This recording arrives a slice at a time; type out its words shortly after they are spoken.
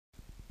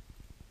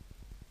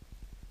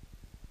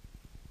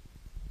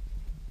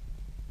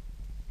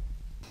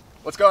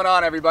What's going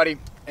on, everybody?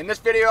 In this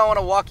video I want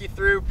to walk you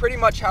through pretty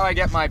much how I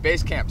get my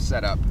base camp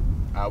set up.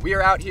 We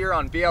are out here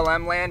on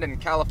BLM land in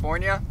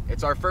California.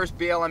 It's our first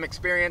BLM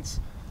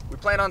experience. We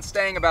plan on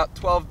staying about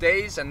 12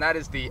 days, and that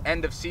is the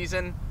end of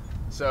season,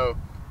 so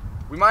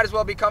we might as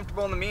well be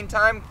comfortable in the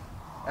meantime.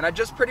 And I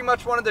just pretty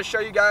much wanted to show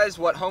you guys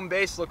what home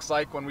base looks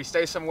like when we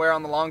stay somewhere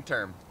on the long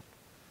term.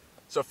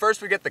 So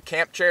first we get the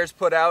camp chairs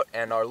put out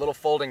and our little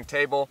folding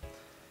table.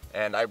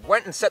 And I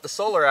went and set the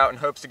solar out in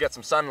hopes to get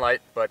some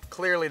sunlight, but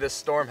clearly this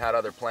storm had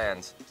other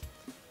plans.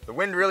 The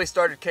wind really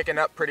started kicking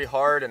up pretty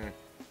hard and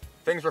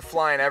things were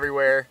flying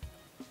everywhere.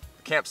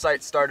 The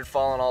campsite started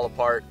falling all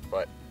apart,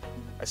 but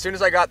as soon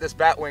as I got this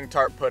Batwing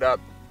tarp put up,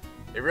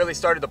 it really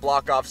started to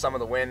block off some of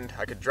the wind.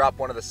 I could drop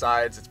one of the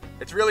sides.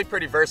 It's really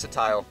pretty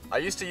versatile. I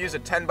used to use a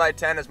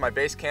 10x10 as my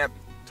base camp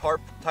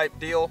tarp type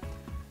deal,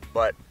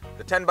 but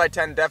the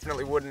 10x10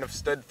 definitely wouldn't have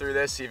stood through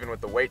this even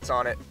with the weights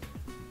on it.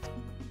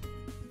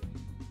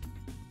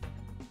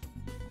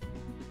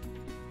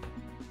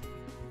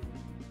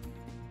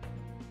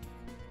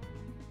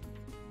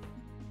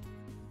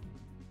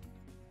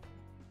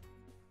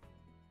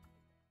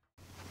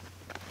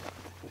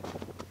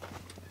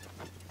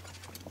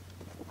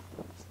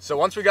 So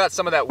once we got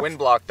some of that wind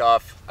blocked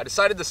off, I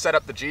decided to set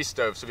up the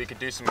Gstove so we could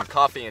do some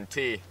coffee and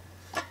tea.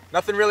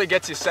 Nothing really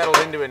gets you settled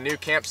into a new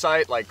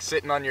campsite like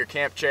sitting on your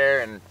camp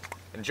chair and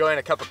enjoying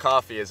a cup of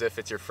coffee as if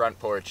it's your front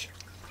porch.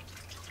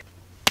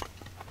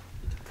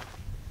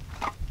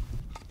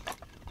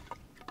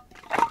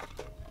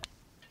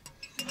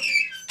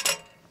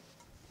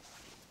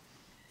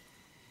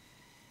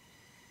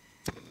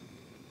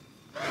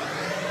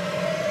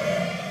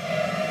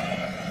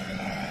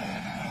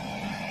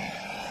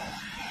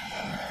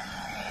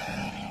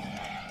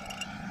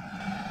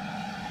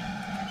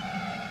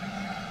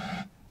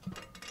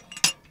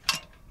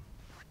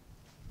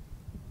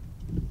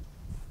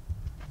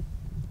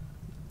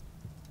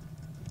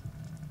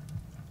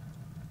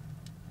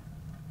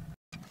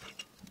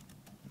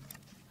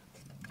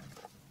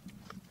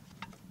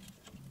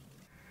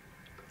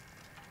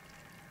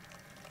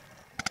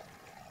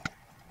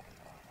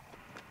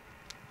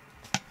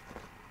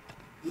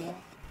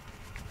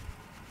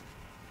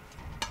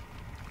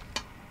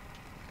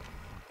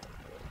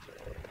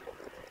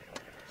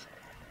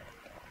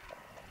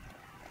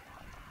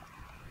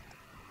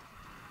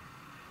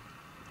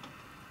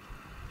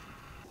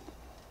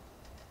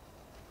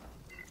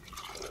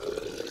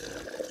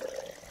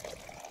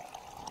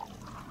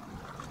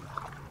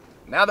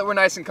 Now that we're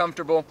nice and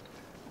comfortable,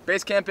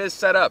 base camp is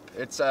set up.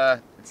 It's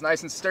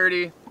nice and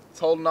sturdy. It's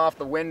holding off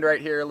the wind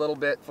right here a little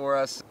bit for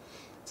us.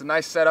 It's a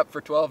nice setup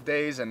for 12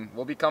 days and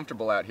we'll be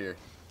comfortable out here.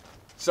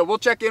 So we'll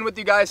check in with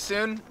you guys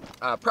soon,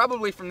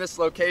 probably from this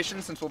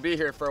location since we'll be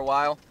here for a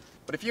while.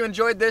 But if you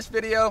enjoyed this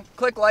video,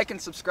 click like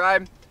and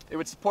subscribe. It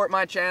would support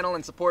my channel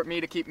and support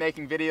me to keep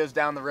making videos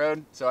down the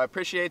road. So I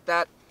appreciate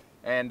that.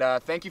 And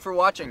thank you for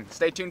watching.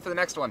 Stay tuned for the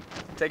next one.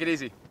 Take it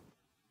easy.